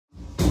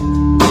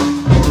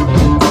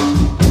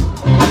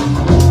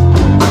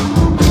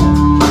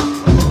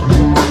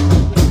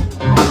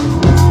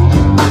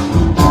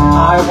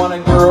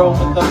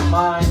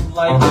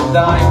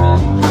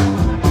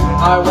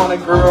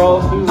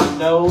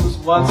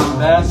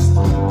vest.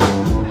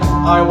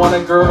 I want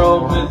a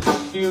girl with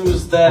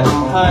shoes that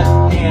cut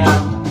and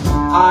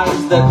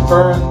eyes that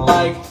burn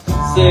like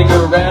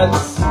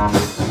cigarettes.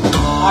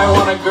 I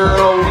want a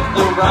girl with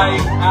the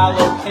right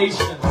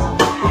allocations,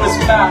 who is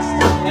fast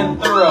and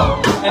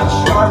thorough and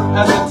sharp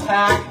as a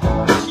tack.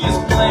 She is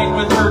playing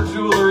with her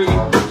jewelry,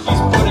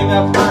 she's putting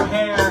up her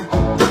hair,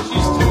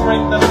 she's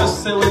touring the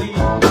facility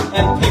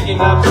and picking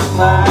up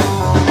slack.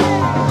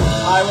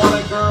 I want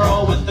a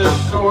girl with a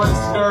short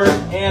skirt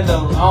and a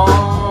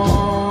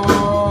long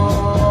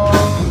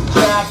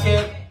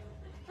jacket.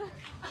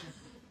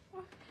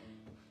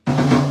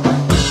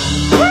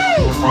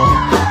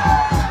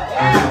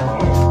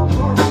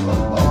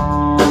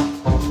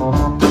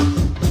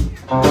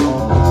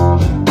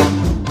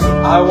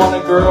 I want a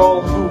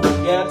girl who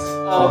gets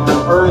up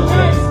early.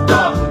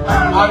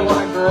 I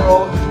want a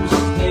girl who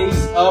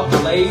stays up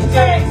late.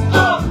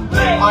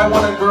 I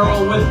want a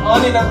girl with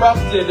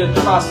uninterrupted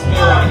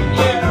prosperity,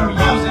 who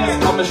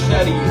uses a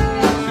machete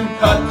to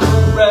cut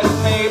through red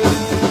tape,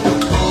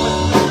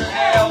 with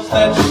nails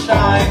that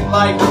shine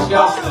like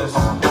justice,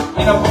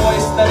 in a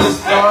voice that is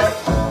dark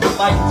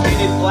like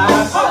tinted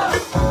glass.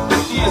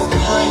 She is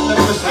touring the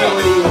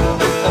facility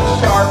and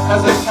sharp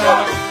as a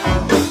tack.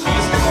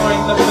 She's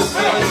touring the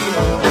facility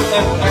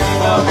and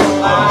picking up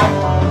slack.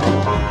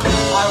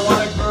 I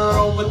want a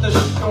girl with a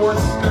short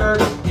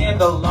skirt and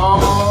a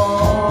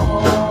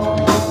long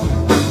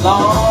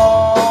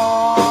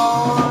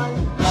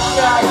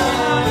jacket.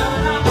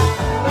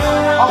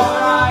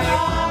 Alright.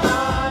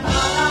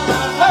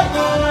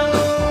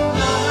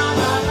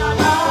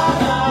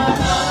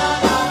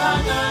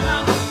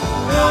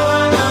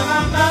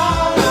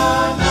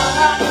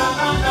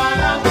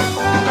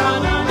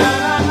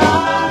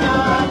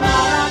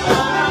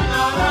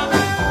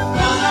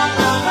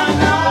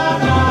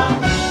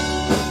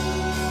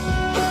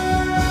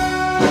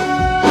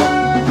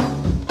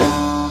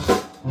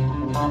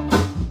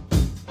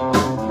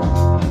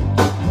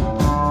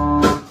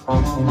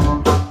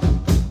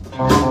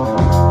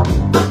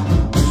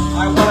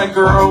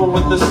 Girl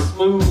with the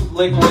smooth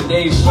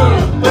liquidation.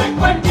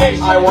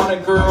 I want a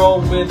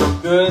girl with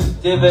good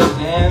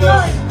dividends.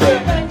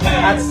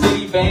 At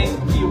Citibank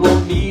we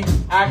will meet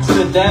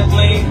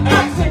accidentally.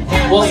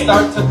 We'll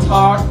start to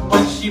talk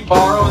when she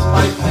borrows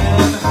my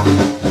pen.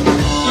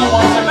 She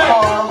wants a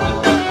car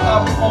with a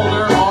cup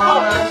holder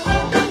armrest.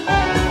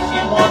 She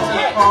wants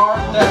a car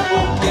that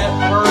will get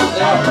her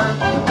there.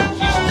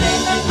 She's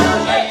changing her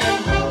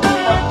name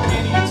from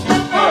Kitty to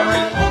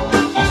Karen.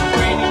 She's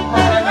training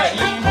her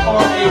energy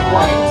for a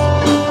white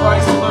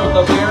Chrysler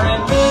LeBaron.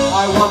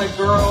 I want a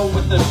girl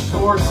with a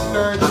short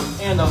skirt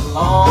and a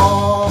long